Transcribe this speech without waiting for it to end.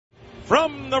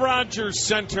From the Rogers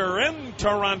Centre in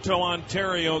Toronto,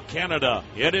 Ontario, Canada,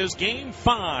 it is Game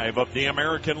 5 of the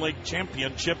American League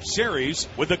Championship Series,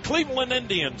 with the Cleveland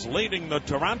Indians leading the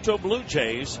Toronto Blue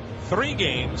Jays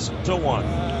 3-1.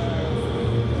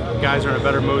 Guys are in a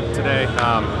better mood today,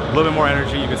 a little bit more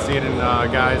energy. You can see it in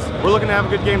guys. We're looking to have a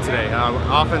good game today.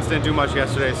 Offense didn't do much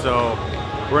yesterday, so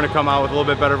we're going to come out with a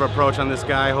little bit better of an approach on this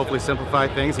guy, hopefully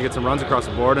simplify things and get some runs across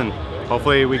the board, and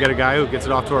hopefully we get a guy who gets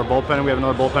it off to our bullpen and we have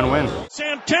another bullpen win.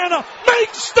 Santana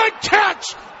makes the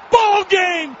catch! Ball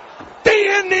game! The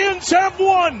Indians have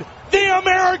won the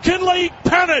American League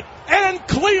pennant, and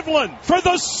Cleveland, for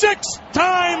the 6th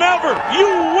time ever, you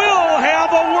will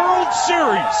have a World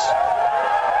Series.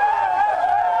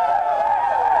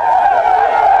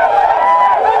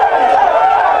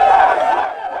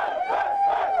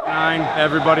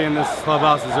 Everybody in this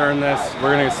clubhouse has earned this.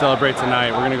 We're going to celebrate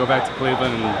tonight. We're going to go back to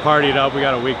Cleveland and party it up. We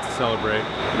got a week to celebrate.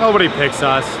 Nobody picks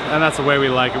us, and that's the way we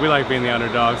like it. We like being the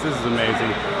underdogs. This is amazing.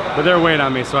 But they're waiting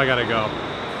on me, so I got to go.